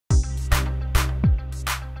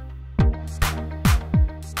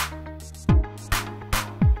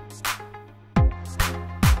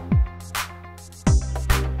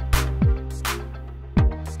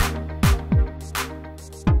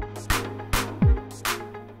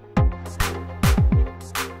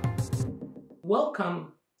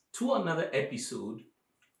Welcome to another episode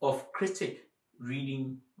of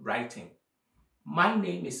Critic.Reading.Writing. My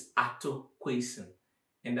name is Quayson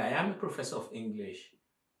and I am a professor of English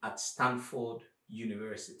at Stanford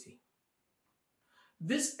University.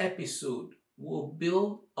 This episode will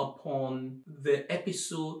build upon the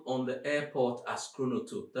episode on the airport as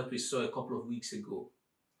CHRONOTOPE that we saw a couple of weeks ago.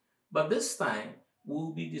 But this time,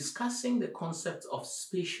 we'll be discussing the concept of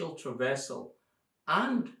spatial traversal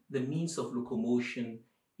and the means of locomotion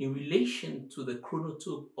in relation to the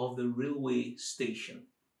chronotope of the railway station.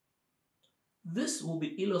 This will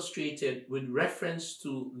be illustrated with reference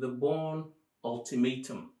to the Bourne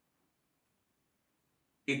Ultimatum.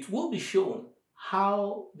 It will be shown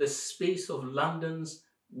how the space of London's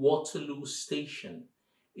Waterloo Station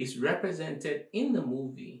is represented in the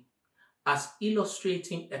movie as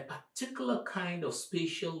illustrating a particular kind of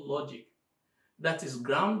spatial logic that is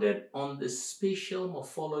grounded on the spatial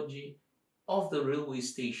morphology of the railway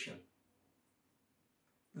station.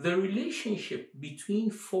 The relationship between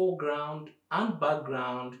foreground and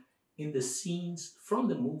background in the scenes from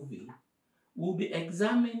the movie will be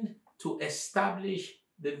examined to establish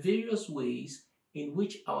the various ways in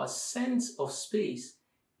which our sense of space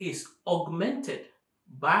is augmented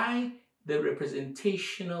by the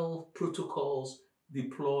representational protocols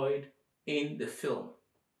deployed in the film,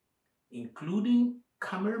 including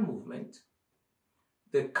camera movement,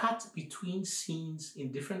 the cut between scenes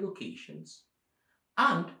in different locations,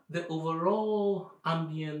 and the overall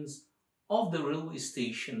ambience of the railway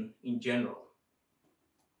station in general.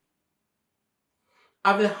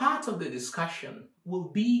 At the heart of the discussion will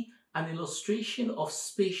be an illustration of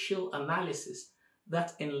spatial analysis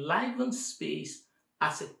that enlivens space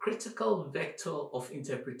as a critical vector of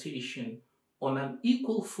interpretation on an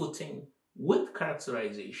equal footing with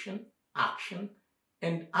characterization, action,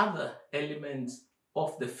 and other elements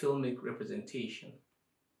of the filmic representation.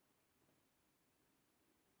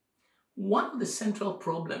 One of the central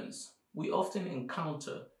problems we often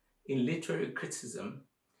encounter in literary criticism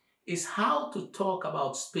is how to talk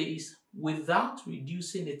about space without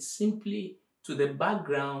reducing it simply to the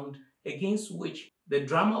background against which the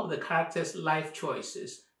drama of the character's life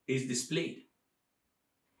choices is displayed.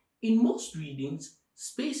 In most readings,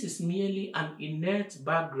 space is merely an inert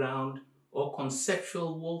background or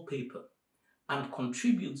conceptual wallpaper and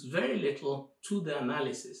contributes very little to the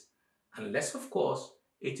analysis, unless, of course,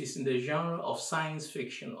 it is in the genre of science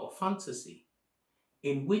fiction or fantasy,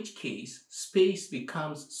 in which case space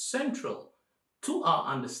becomes central to our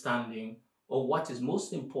understanding of what is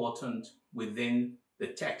most important within the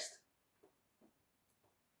text.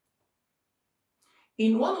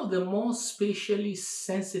 In one of the more spatially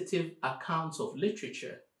sensitive accounts of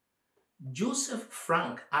literature, Joseph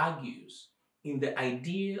Frank argues in The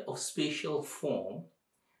Idea of Spatial Form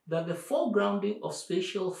that the foregrounding of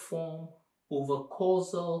spatial form over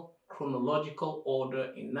causal chronological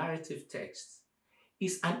order in narrative texts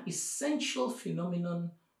is an essential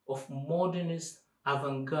phenomenon of modernist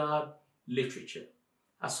avant-garde literature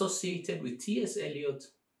associated with T.S. Eliot,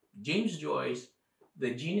 James Joyce,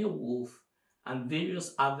 Virginia Woolf, and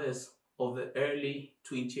various others of the early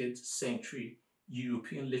 20th century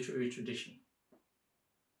European literary tradition.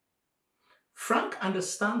 Frank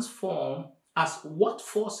understands form as what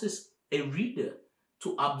forces a reader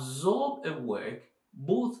to absorb a work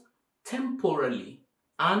both temporally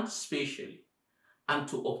and spatially, and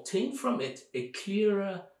to obtain from it a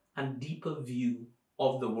clearer and deeper view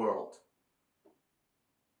of the world.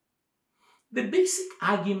 The basic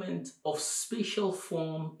argument of spatial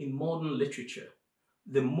form in modern literature,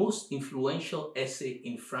 the most influential essay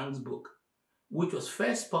in Frank's book, which was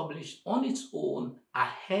first published on its own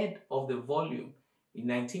ahead of the volume in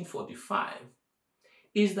 1945,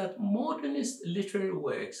 is that modernist literary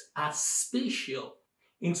works are spatial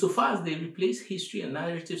insofar as they replace history and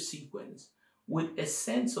narrative sequence with a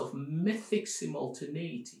sense of mythic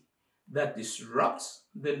simultaneity that disrupts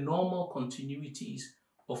the normal continuities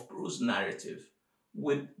of prose narrative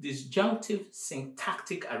with disjunctive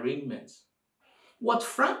syntactic arrangements. What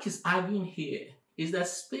Frank is arguing here is that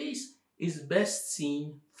space is best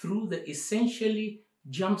seen through the essentially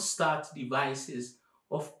jumpstart devices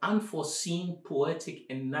of unforeseen poetic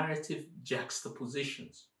and narrative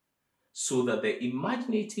juxtapositions, so that the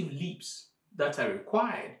imaginative leaps that are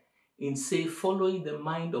required in, say, following the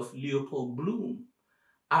mind of Leopold Bloom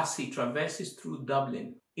as he traverses through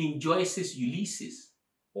Dublin in Joyce's Ulysses,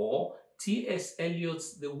 or T.S.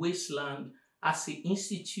 Eliot's The Wasteland as he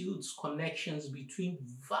institutes connections between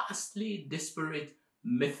vastly disparate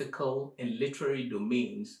mythical and literary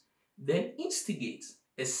domains, then instigates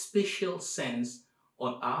a spatial sense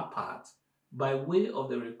on our part by way of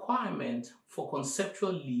the requirement for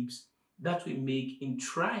conceptual leaps that we make in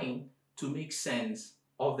trying to make sense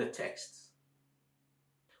of the text.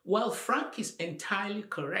 While Frank is entirely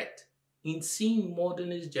correct in seeing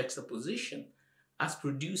modernist juxtaposition as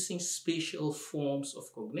producing spatial forms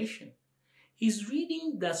of cognition, his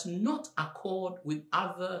reading does not accord with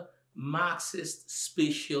other Marxist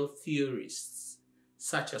spatial theorists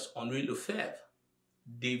such as Henri Lefebvre,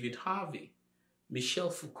 David Harvey, Michel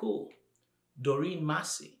Foucault, Doreen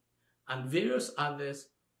Massey, and various others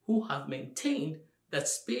who have maintained that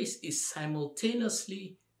space is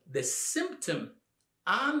simultaneously the symptom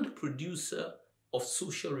and producer of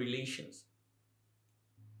social relations.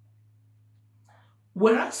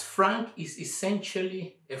 Whereas Frank is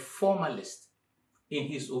essentially a formalist in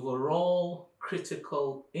his overall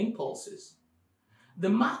critical impulses, the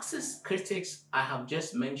Marxist critics I have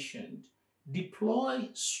just mentioned deploy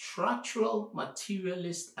structural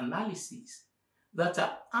materialist analyses that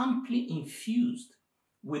are amply infused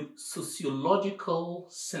with sociological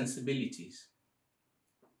sensibilities.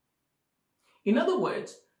 In other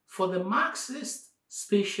words, for the Marxist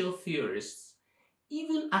spatial theorists,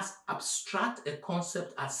 even as abstract a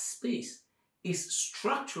concept as space is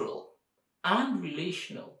structural and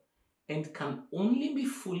relational and can only be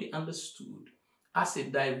fully understood as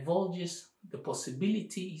it divulges the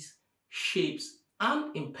possibilities, shapes,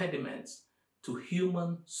 and impediments to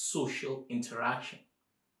human social interaction.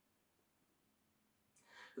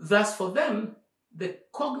 Thus, for them, the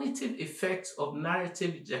cognitive effects of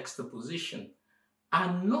narrative juxtaposition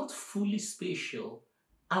are not fully spatial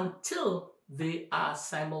until they are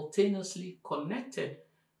simultaneously connected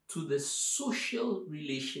to the social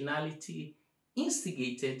relationality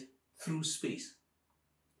instigated through space.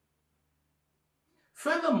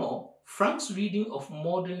 Furthermore, Frank's reading of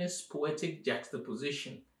modernist poetic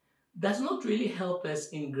juxtaposition does not really help us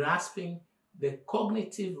in grasping the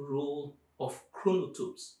cognitive role of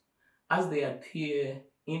chronotopes as they appear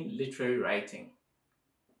in literary writing.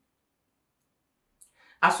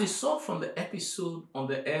 As we saw from the episode on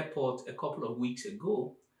the airport a couple of weeks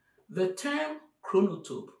ago, the term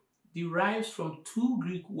chronotope derives from two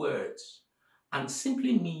Greek words and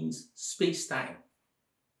simply means space-time.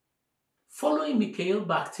 Following Mikhail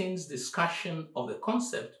Bakhtin's discussion of the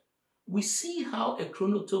concept, we see how a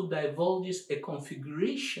chronotope divulges a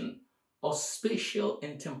configuration of spatial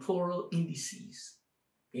and temporal indices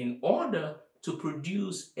in order to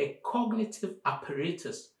produce a cognitive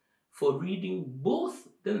apparatus for reading both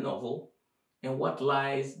the novel and what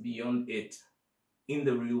lies beyond it in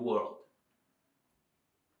the real world.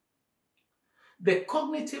 The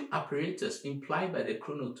cognitive apparatus implied by the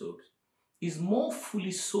chronotope is more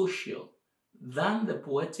fully social than the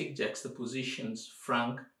poetic juxtapositions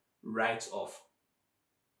Frank writes of.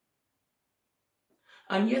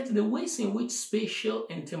 And yet the ways in which spatial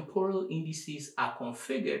and temporal indices are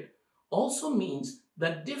configured also means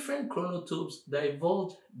that different chronotopes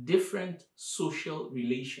divulge different social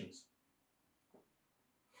relations.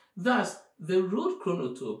 Thus, the road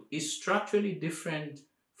chronotope is structurally different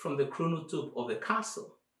from the chronotope of the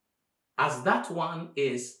castle, as that one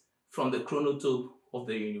is from the chronotope of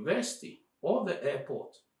the university or the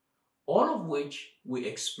airport, all of which we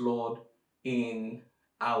explored in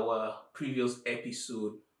our previous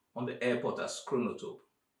episode on the airport as chronotope.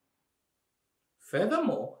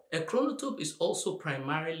 Furthermore, a chronotope is also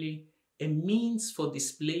primarily a means for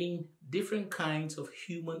displaying different kinds of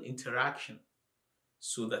human interaction,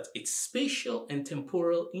 so that its spatial and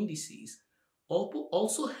temporal indices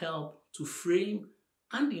also help to frame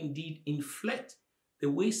and indeed inflect the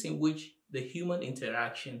ways in which the human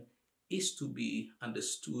interaction is to be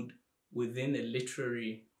understood within a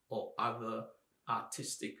literary or other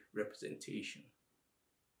artistic representation.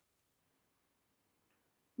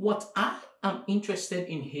 What I am interested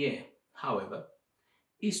in here, however,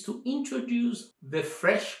 is to introduce the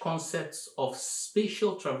fresh concepts of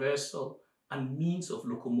spatial traversal and means of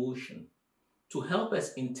locomotion to help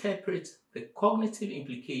us interpret the cognitive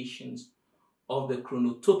implications of the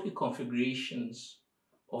chronotopic configurations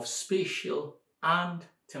of spatial and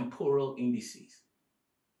temporal indices.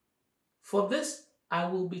 For this, I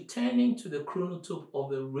will be turning to the chronotope of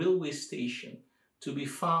the railway station to be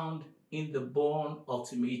found in the Bourne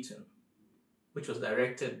Ultimatum, which was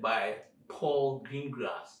directed by Paul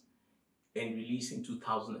Greengrass and released in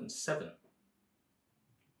 2007.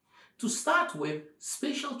 To start with,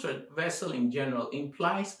 spatial traversal in general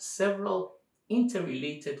implies several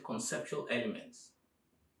interrelated conceptual elements.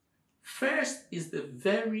 First is the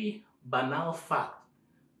very banal fact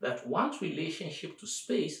that one's relationship to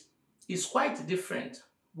space is quite different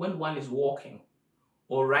when one is walking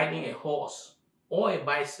or riding a horse or a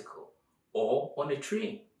bicycle or on a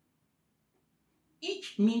train.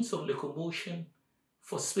 Each means of locomotion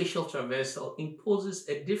for spatial traversal imposes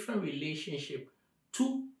a different relationship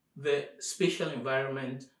to the spatial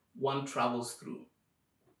environment one travels through.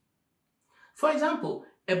 For example,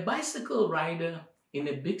 a bicycle rider in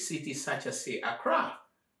a big city such as, say, Accra,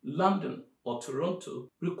 London, or Toronto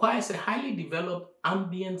requires a highly developed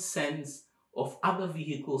ambient sense of other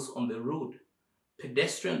vehicles on the road,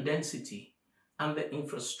 pedestrian density, and the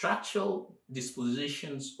infrastructural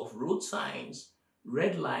dispositions of road signs,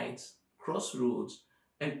 red lights, crossroads,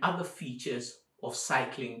 and other features of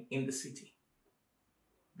cycling in the city.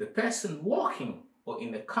 The person walking or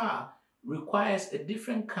in a car requires a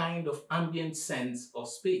different kind of ambient sense of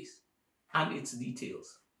space and its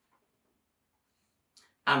details.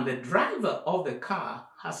 And the driver of the car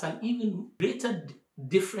has an even greater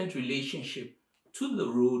different relationship to the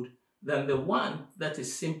road than the one that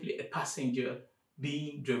is simply a passenger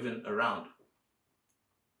being driven around.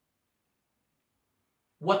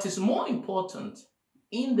 What is more important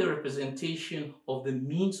in the representation of the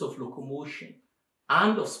means of locomotion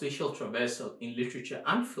and of spatial traversal in literature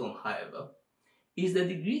and film, however, is the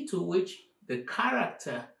degree to which the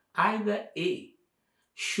character either A,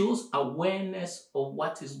 shows awareness of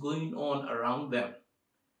what is going on around them,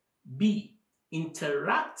 B,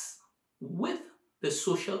 interacts with the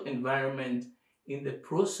social environment in the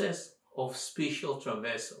process of spatial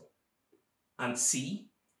traversal, and C,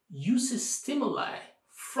 uses stimuli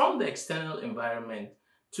from the external environment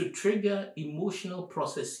to trigger emotional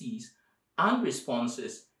processes and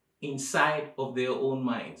responses inside of their own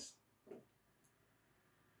minds.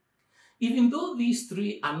 Even though these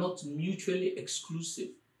three are not mutually exclusive,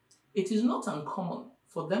 it is not uncommon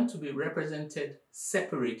for them to be represented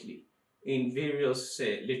separately in various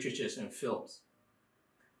literatures and films.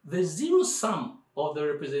 The zero sum of the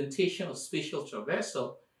representation of spatial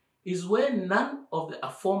traversal is where none of the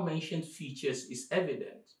aforementioned features is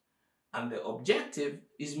evident, and the objective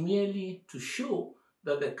is merely to show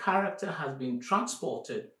that the character has been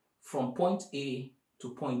transported from point A to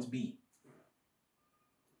point B.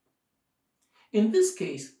 In this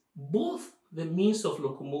case, both the means of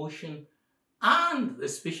locomotion and the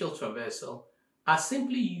spatial traversal are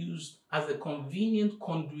simply used as the convenient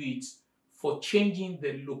conduits for changing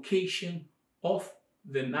the location of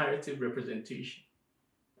the narrative representation.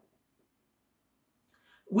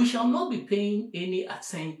 We shall not be paying any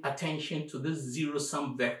attention to this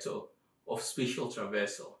zero-sum vector of spatial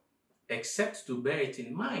traversal, except to bear it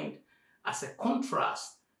in mind as a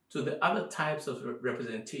contrast to the other types of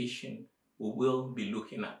representation we will be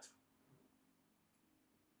looking at.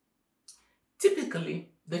 Typically,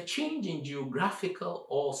 the change in geographical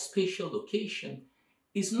or spatial location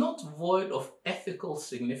is not void of ethical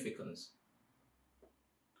significance.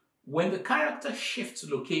 When the character shifts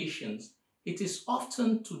locations, it is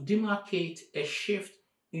often to demarcate a shift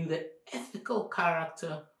in the ethical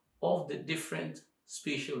character of the different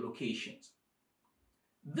spatial locations.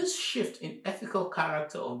 This shift in ethical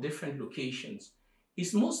character of different locations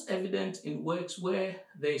is most evident in works where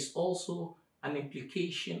there is also an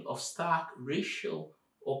implication of stark racial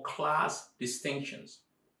or class distinctions.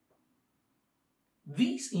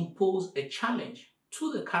 These impose a challenge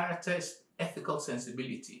to the character's ethical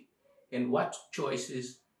sensibility and what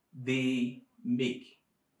choices they make.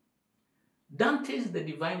 Dante's The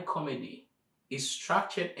Divine Comedy is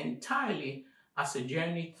structured entirely as a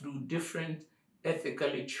journey through different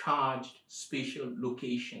ethically charged spatial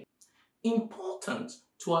locations. Important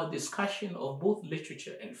to our discussion of both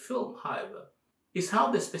literature and film, however, is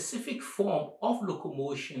how the specific form of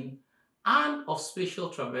locomotion and of spatial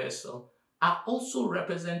traversal are also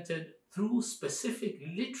represented through specific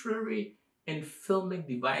literary and filmic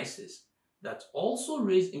devices that also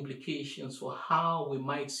raise implications for how we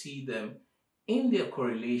might see them in their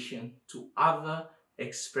correlation to other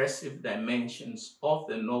expressive dimensions of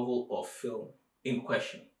the novel or film in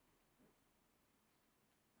question.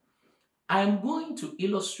 I am going to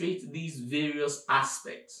illustrate these various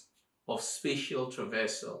aspects of spatial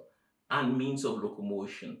traversal and means of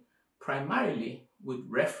locomotion, primarily with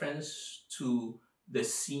reference to the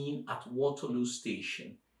scene at Waterloo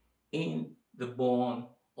Station in the Bourne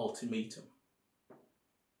Ultimatum.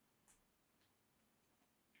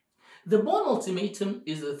 The Bourne Ultimatum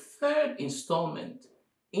is the third installment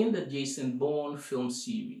in the Jason Bourne film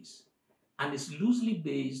series and is loosely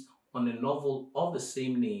based on a novel of the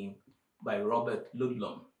same name by Robert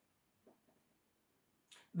Ludlum.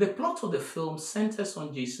 The plot of the film centers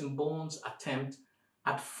on Jason Bourne's attempt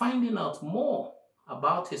at finding out more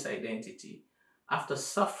about his identity after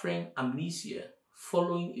suffering amnesia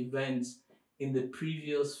following events in the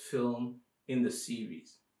previous film in the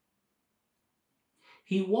series.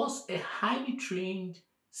 He was a highly trained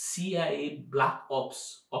CIA Black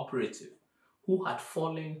Ops operative who had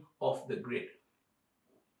fallen off the grid.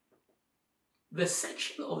 The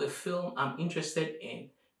section of the film I'm interested in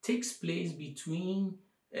takes place between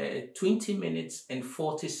 20 minutes and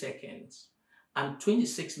 40 seconds and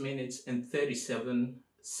 26 minutes and 37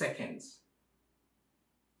 seconds.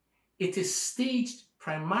 It is staged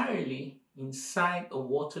primarily inside a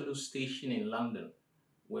Waterloo Station in London,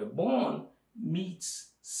 where Bourne meets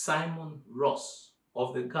Simon Ross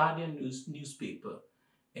of the Guardian newspaper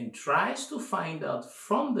and tries to find out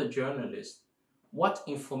from the journalist what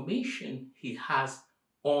information he has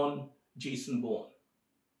on Jason Bourne.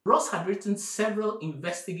 Ross had written several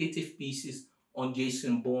investigative pieces on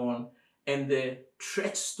Jason Bourne and the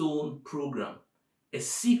Treadstone program, a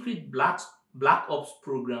secret black ops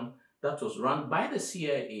program that was run by the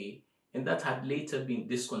CIA and that had later been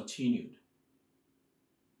discontinued.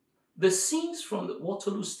 The scenes from the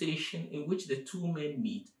Waterloo Station in which the two men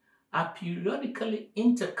meet are periodically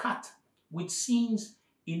intercut with scenes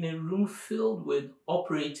in a room filled with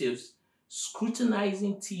operatives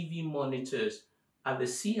scrutinizing TV monitors at the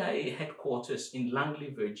CIA headquarters in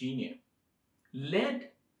Langley, Virginia. Led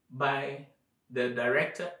by the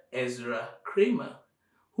director Ezra Kramer,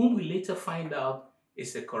 whom we later find out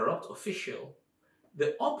is a corrupt official,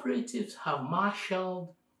 the operatives have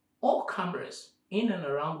marshaled all cameras in and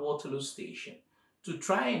around Waterloo Station to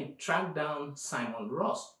try and track down Simon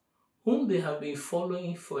Ross, whom they have been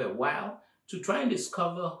following for a while, to try and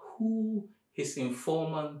discover who his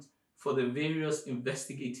informant for the various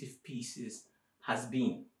investigative pieces has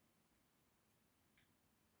been.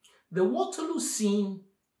 The Waterloo scene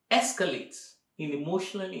escalates in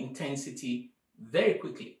emotional intensity very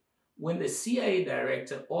quickly when the CIA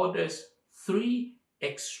director orders 3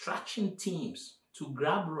 extraction teams to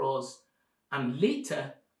grab Ross and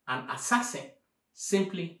later an assassin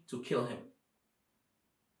simply to kill him.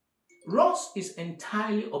 Ross is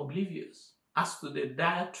entirely oblivious as to the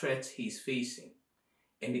dire threat he is facing,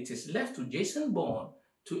 and it is left to Jason Bourne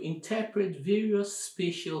to interpret various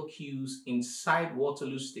spatial cues inside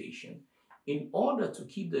Waterloo Station in order to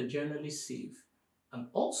keep the journalist safe and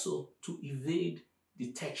also to evade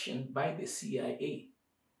detection by the CIA,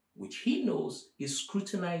 which he knows is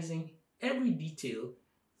scrutinizing every detail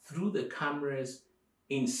through the cameras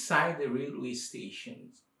inside the railway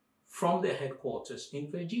stations from their headquarters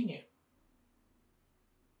in Virginia.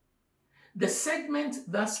 The segment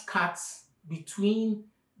thus cuts between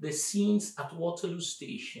the scenes at Waterloo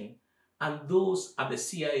Station and those at the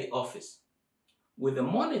CIA office, with the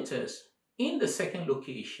monitors in the second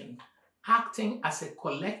location acting as a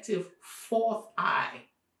collective fourth eye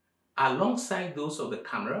alongside those of the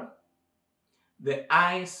camera, the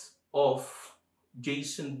eyes of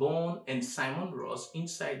Jason Bourne and Simon Ross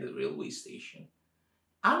inside the railway station,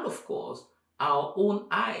 and of course our own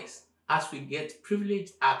eyes as we get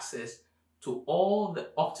privileged access to all the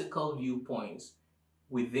optical viewpoints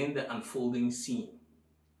within the unfolding scene.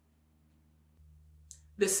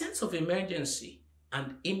 The sense of emergency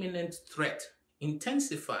and imminent threat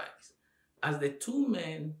intensifies as the two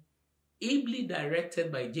men, ably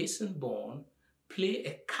directed by Jason Bourne, play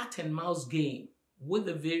a cat and mouse game with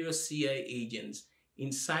the various CIA agents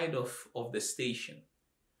inside of the station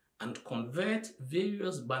and convert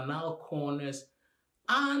various banal corners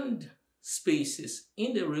and spaces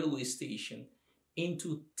in the railway station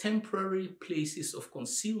into temporary places of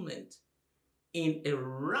concealment in a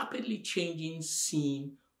rapidly changing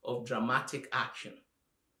scene of dramatic action.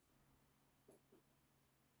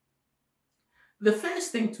 The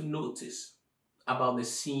first thing to notice about the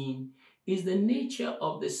scene is the nature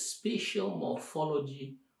of the spatial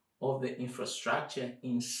morphology of the infrastructure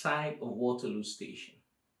inside of Waterloo Station.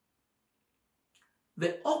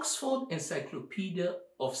 The Oxford Encyclopedia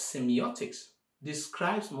of Semiotics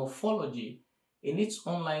describes morphology in its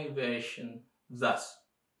online version thus: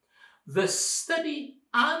 the study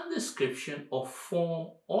and description of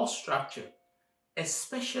form or structure,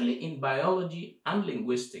 especially in biology and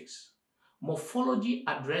linguistics. Morphology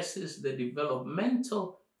addresses the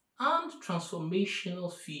developmental and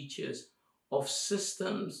transformational features of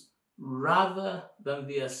systems rather than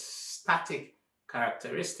their static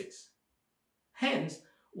characteristics. Hence,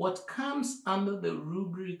 what comes under the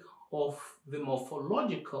rubric of the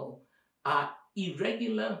morphological are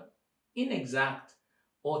irregular, inexact,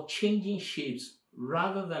 or changing shapes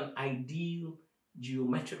rather than ideal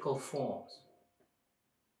geometrical forms.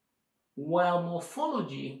 While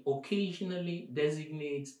morphology occasionally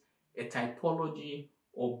designates a typology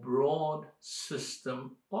or broad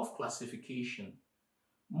system of classification,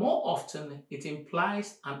 more often it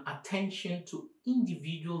implies an attention to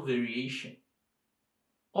individual variation.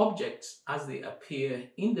 objects as they appear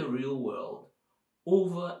in the real world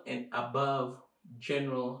over and above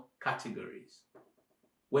general categories.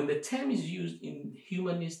 When the term is used in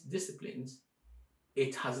humanist disciplines,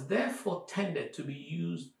 it has therefore tended to be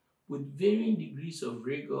used with varying degrees of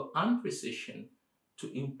rigor and precision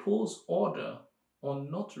to impose order on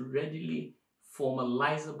not readily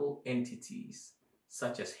formalizable entities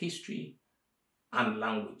such as history and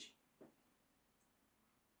language.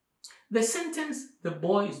 The sentence, "the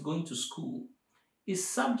boy is going to school," is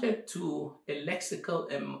subject to a lexical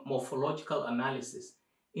and morphological analysis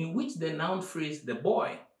in which the noun phrase "the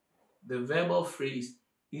boy," the verbal phrase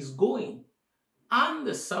 "is going," and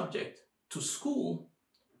the subject "to school"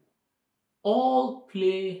 all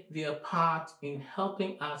play their part in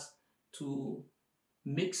helping us to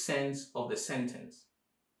make sense of the sentence.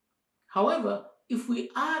 However, if we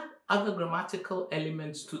add other grammatical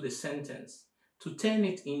elements to the sentence to turn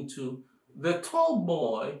it into "the tall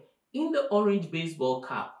boy in the orange baseball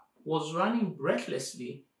cap was running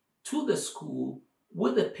breathlessly to the school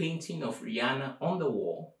with a painting of Rihanna on the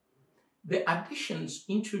wall," the additions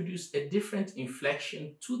introduce a different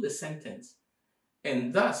inflection to the sentence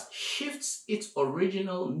and thus shifts its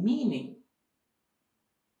original meaning.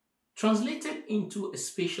 Translated into a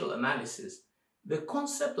spatial analysis, the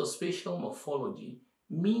concept of spatial morphology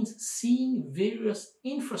means seeing various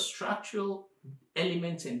infrastructural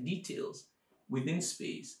elements and details within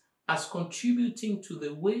space as contributing to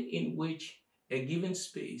the way in which a given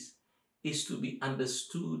space is to be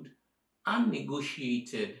understood and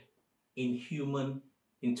negotiated in human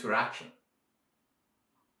interaction.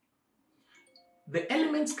 The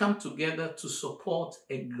elements come together to support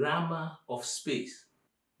a grammar of space.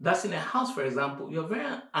 Thus, in a house, for example, you're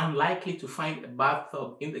very unlikely to find a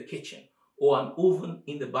bathtub in the kitchen or an oven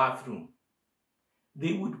in the bathroom.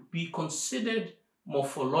 They would be considered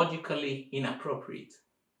morphologically inappropriate.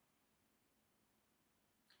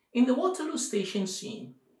 In the Waterloo Station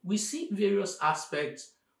scene, we see various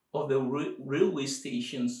aspects of the railway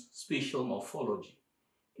station's spatial morphology,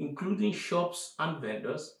 including shops and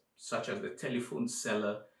vendors, such as the telephone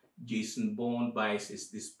seller Jason Bourne buys his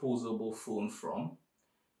disposable phone from,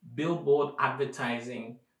 billboard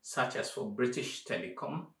advertising, such as for British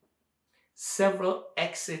Telecom, several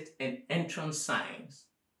exit and entrance signs,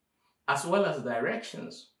 as well as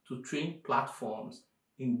directions to train platforms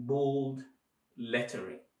in bold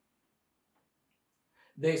lettering.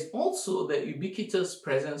 There is also the ubiquitous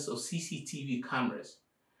presence of CCTV cameras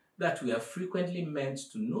that we are frequently meant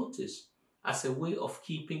to notice as a way of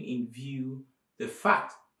keeping in view the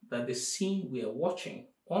fact that the scene we are watching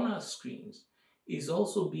on our screens is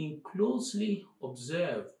also being closely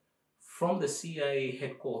observed from the CIA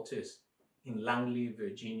headquarters in Langley,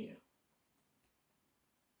 Virginia.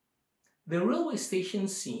 The railway station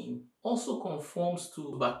scene also conforms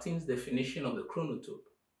to Bakhtin's definition of the chronotope.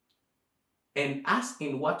 And as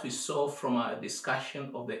in what we saw from our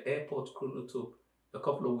discussion of the airport chronotope a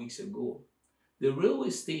couple of weeks ago, the railway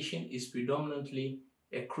station is predominantly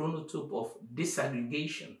a chronotope of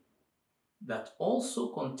disaggregation that also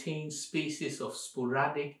contains spaces of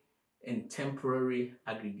sporadic and temporary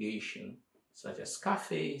aggregation, such as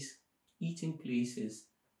cafes, eating places,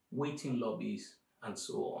 waiting lobbies, and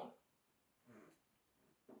so on.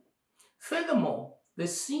 Furthermore, the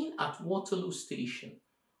scene at Waterloo Station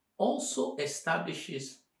also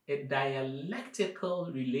establishes a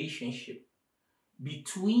dialectical relationship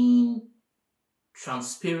between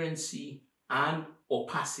transparency and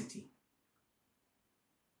opacity.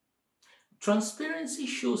 Transparency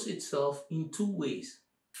shows itself in two ways.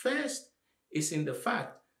 First is in the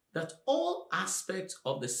fact that all aspects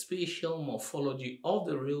of the spatial morphology of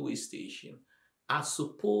the railway station are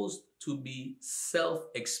supposed to be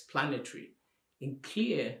self-explanatory and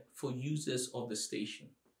clear for users of the station.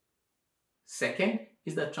 Second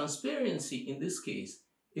is that transparency in this case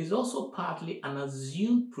is also partly an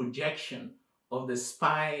assumed projection of the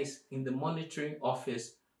spies in the monitoring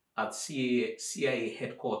office at CIA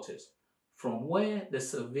headquarters, from where the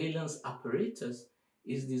surveillance apparatus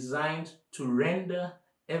is designed to render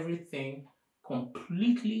everything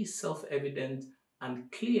completely self-evident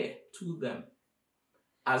and clear to them,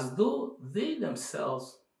 as though they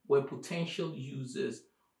themselves were potential users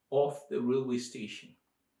of the railway station.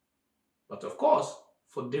 But of course,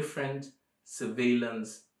 for different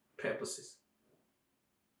surveillance purposes.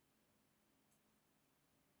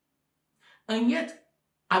 And yet,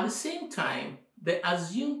 at the same time, the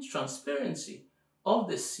assumed transparency of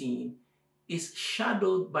the scene is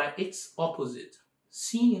shadowed by its opposite,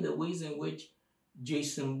 seen in the ways in which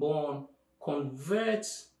Jason Bourne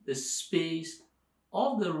converts the space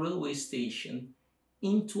of the railway station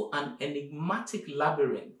into an enigmatic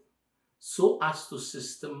labyrinth so as to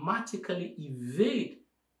systematically evade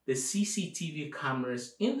the CCTV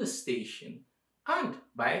cameras in the station and,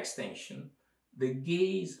 by extension, the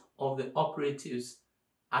gaze of the operatives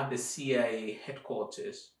at the CIA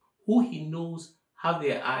headquarters, who he knows have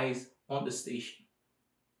their eyes on the station.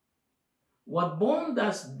 What Bourne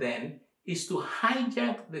does then is to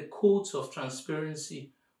hijack the codes of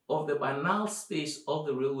transparency of the banal space of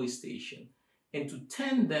the railway station and to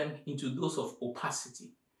turn them into those of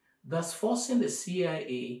opacity, thus forcing the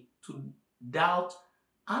CIA to doubt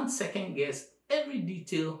and second guess every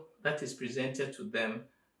detail that is presented to them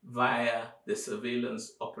via the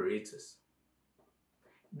surveillance operators.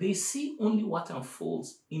 They see only what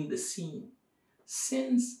unfolds in the scene,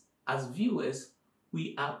 since as viewers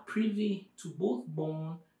we are privy to both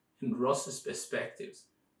Bourne and Ross's perspectives,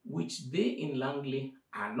 which they in Langley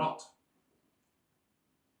are not.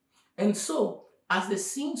 And so, as the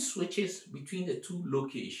scene switches between the two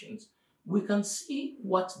locations, we can see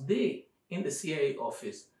what they in the CIA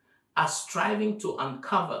office are striving to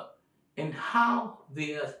uncover and how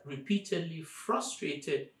they are repeatedly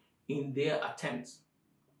frustrated in their attempts.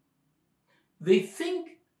 They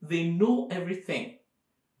think they know everything,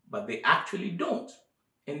 but they actually don't.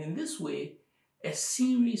 And in this way, a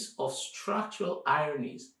series of structural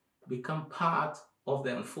ironies become part of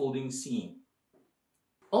the unfolding scene.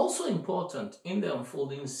 Also important in the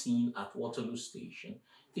unfolding scene at Waterloo Station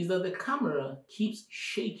is that the camera keeps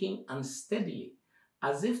shaking unsteadily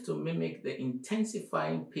as if to mimic the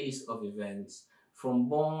intensifying pace of events from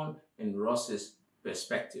Bourne and Ross's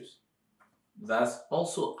perspectives, thus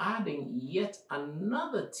also adding yet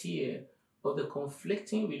another tier of the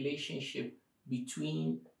conflicting relationship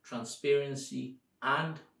between transparency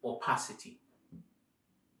and opacity.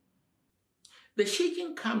 The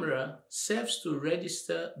shaking camera serves to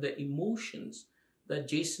register the emotions that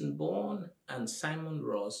Jason Bourne and Simon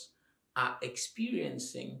Ross are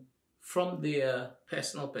experiencing from their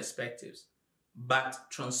personal perspectives, but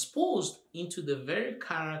transposed into the very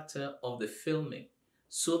character of the filming,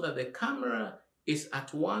 so that the camera is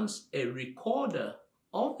at once a recorder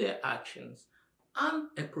of their actions and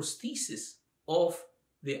a prosthesis of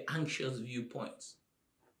their anxious viewpoints.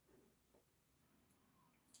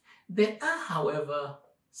 There are, however,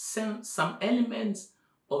 some elements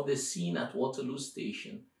of the scene at Waterloo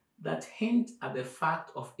Station that hint at the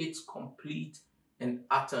fact of its complete and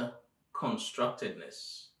utter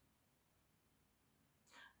constructedness.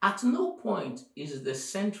 At no point is the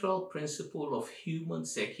central principle of human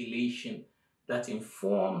circulation that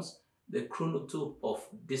informs the chronotope of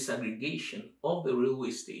disaggregation of the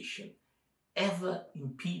railway station ever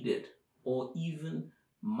impeded or even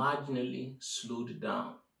marginally slowed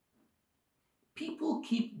down. People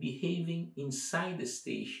keep behaving inside the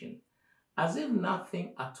station as if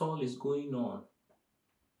nothing at all is going on.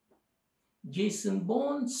 Jason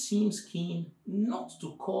Bourne seems keen not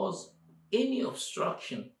to cause any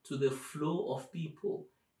obstruction to the flow of people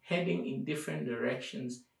heading in different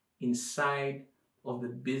directions inside of the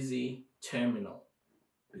busy terminal,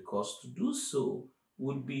 because to do so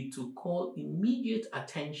would be to call immediate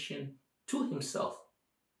attention to himself.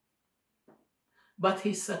 But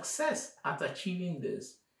his success at achieving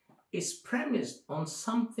this is premised on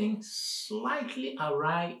something slightly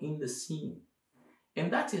awry in the scene,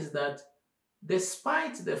 and that is that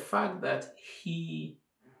despite the fact that he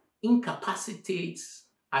incapacitates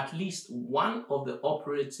at least one of the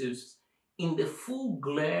operatives in the full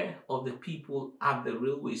glare of the people at the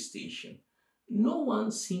railway station, no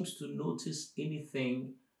one seems to notice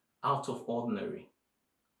anything out of ordinary.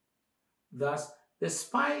 Thus,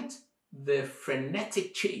 despite the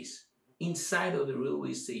frenetic chase inside of the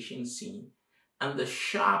railway station scene and the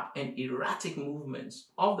sharp and erratic movements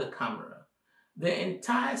of the camera, the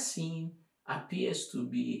entire scene appears to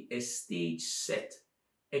be a stage set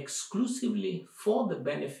exclusively for the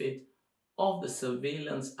benefit of the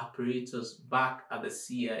surveillance apparatus back at the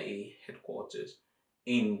CIA headquarters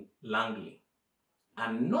in Langley,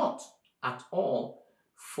 and not at all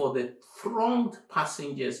for the thronged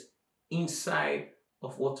passengers inside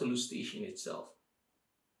of Waterloo Station itself.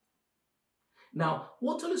 Now,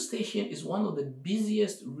 Waterloo Station is one of the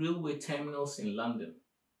busiest railway terminals in London,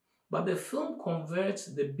 but the film converts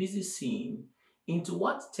the busy scene into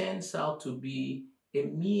what turns out to be a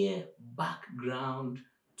mere background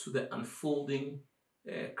to the unfolding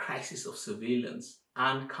crisis of surveillance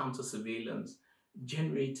and counter-surveillance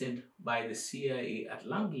generated by the CIA at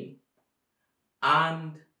Langley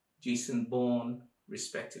and Jason Bourne,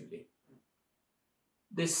 respectively.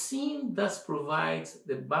 The scene thus provides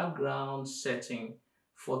the background setting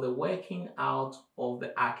for the working out of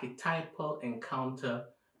the archetypal encounter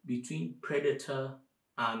between predator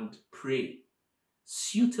and prey,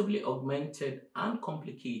 suitably augmented and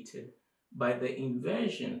complicated by the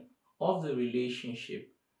inversion of the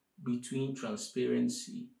relationship between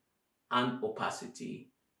transparency and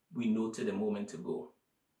opacity we noted a moment ago.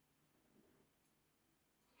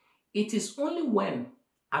 It is only when,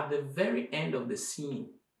 at the very end of the scene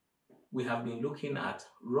we have been looking at,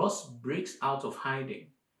 Ross breaks out of hiding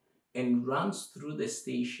and runs through the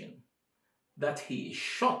station, that he is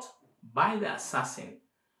shot by the assassin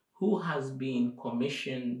who has been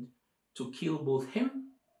commissioned to kill both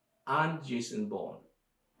him and Jason Bourne.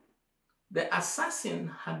 The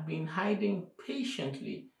assassin had been hiding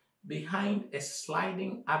patiently behind a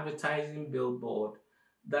sliding advertising billboard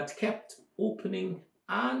that kept opening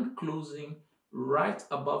and closing right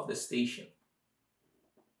above the station.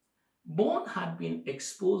 Bourne had been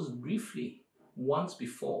exposed briefly once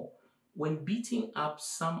before when beating up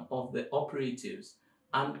some of the operatives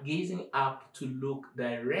and gazing up to look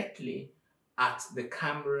directly at the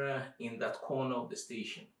camera in that corner of the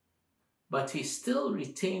station. But he still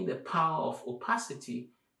retained the power of opacity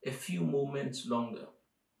a few moments longer.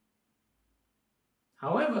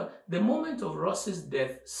 However, the moment of Ross's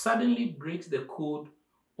death suddenly breaks the code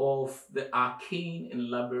of the arcane and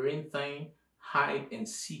labyrinthine hide and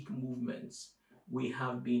seek movements we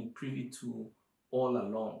have been privy to all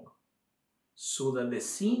along, so that the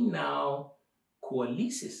scene now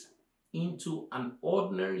coalesces into an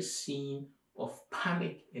ordinary scene of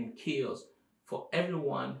panic and chaos for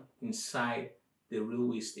everyone inside the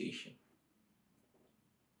railway station.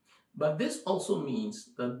 But this also means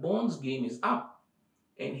that Bourne's game is up,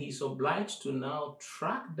 and he's obliged to now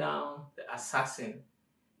track down the assassin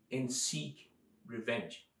and seek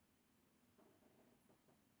revenge.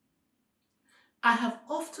 I have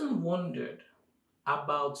often wondered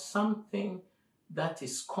about something that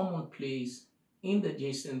is commonplace in the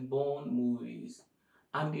Jason Bourne movies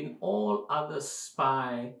and in all other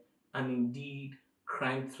spy and indeed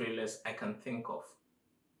crime thrillers I can think of.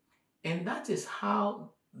 And that is how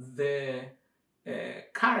the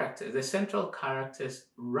characters, the central characters,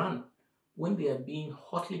 run when they are being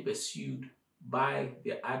hotly pursued by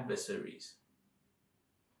their adversaries.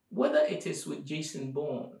 Whether it is with Jason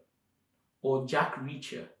Bourne or Jack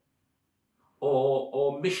Reacher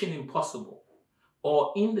or Mission Impossible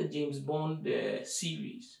or in the James Bond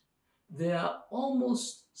series, there are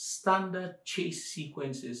almost standard chase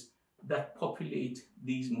sequences that populate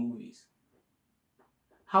these movies.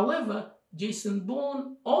 However, Jason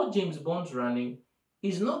Bourne or James Bond's running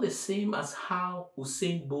is not the same as how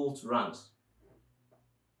Usain Bolt runs.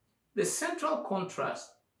 The central contrast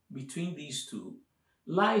between these two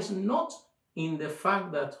lies not in the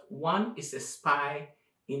fact that one is a spy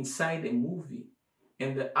inside a movie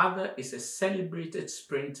and the other is a celebrated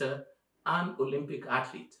sprinter and Olympic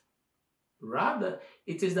athlete. Rather,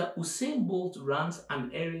 it is that Usain Bolt runs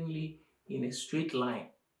unerringly in a straight line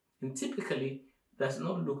and typically does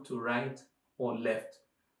not look to right or left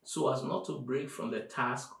so as not to break from the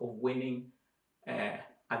task of winning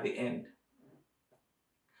at the end.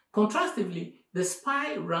 Contrastively, the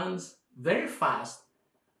spy runs very fast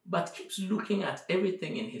but keeps looking at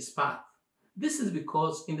everything in his path. This is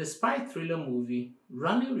because in the spy thriller movie,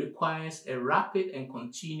 running requires a rapid and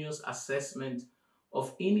continuous assessment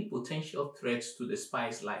of any potential threats to the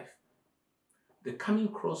spy's life. The coming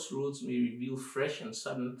crossroads may reveal fresh and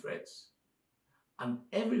sudden threats, and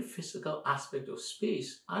every physical aspect of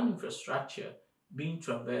space and infrastructure being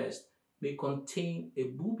traversed may contain a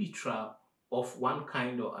booby trap of one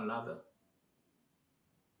kind or another.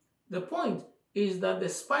 The point is that the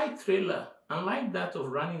spy thriller, unlike that of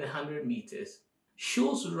running 100 meters,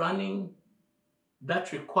 shows running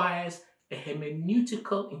that requires a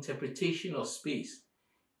hermeneutical interpretation of space,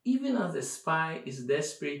 even as the spy is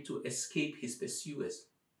desperate to escape his pursuers.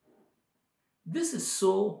 This is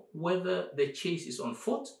so whether the chase is on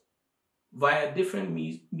foot, via different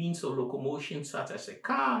means of locomotion such as a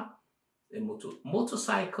car, a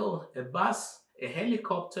motorcycle, a bus, a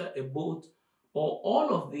helicopter, a boat, or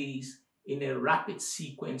all of these in a rapid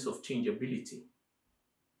sequence of changeability.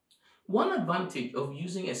 One advantage of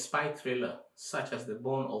using a spy thriller such as the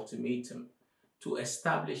Bourne Ultimatum to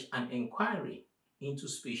establish an inquiry into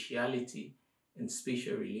spatiality and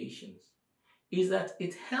spatial relations is that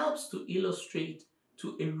it helps to illustrate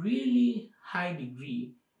to a really high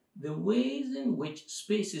degree the ways in which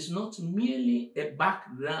space is not merely a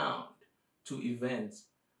background to events,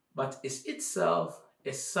 but is itself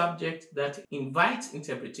a subject that invites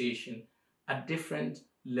interpretation at different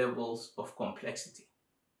levels of complexity.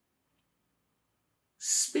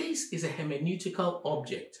 Space is a hermeneutical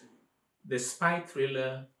object. The spy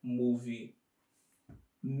thriller movie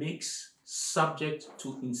makes subject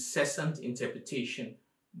to incessant interpretation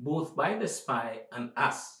both by the spy and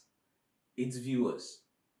us, its viewers.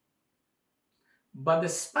 But the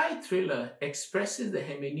spy thriller expresses the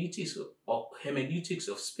hermeneutics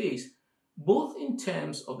of space both in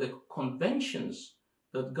terms of the conventions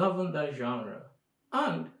that govern that genre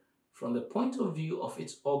and from the point of view of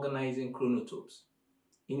its organizing chronotopes,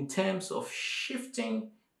 in terms of shifting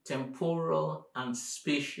temporal and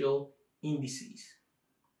spatial indices.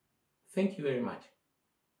 Thank you very much.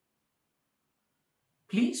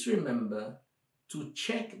 Please remember to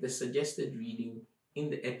check the suggested reading in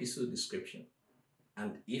the episode description.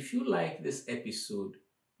 And if you like this episode,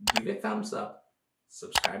 give a thumbs up,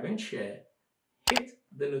 subscribe and share, hit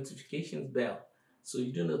the notifications bell so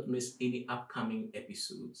you do not miss any upcoming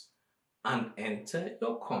episodes, and enter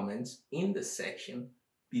your comments in the section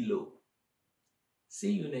below.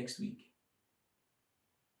 See you next week.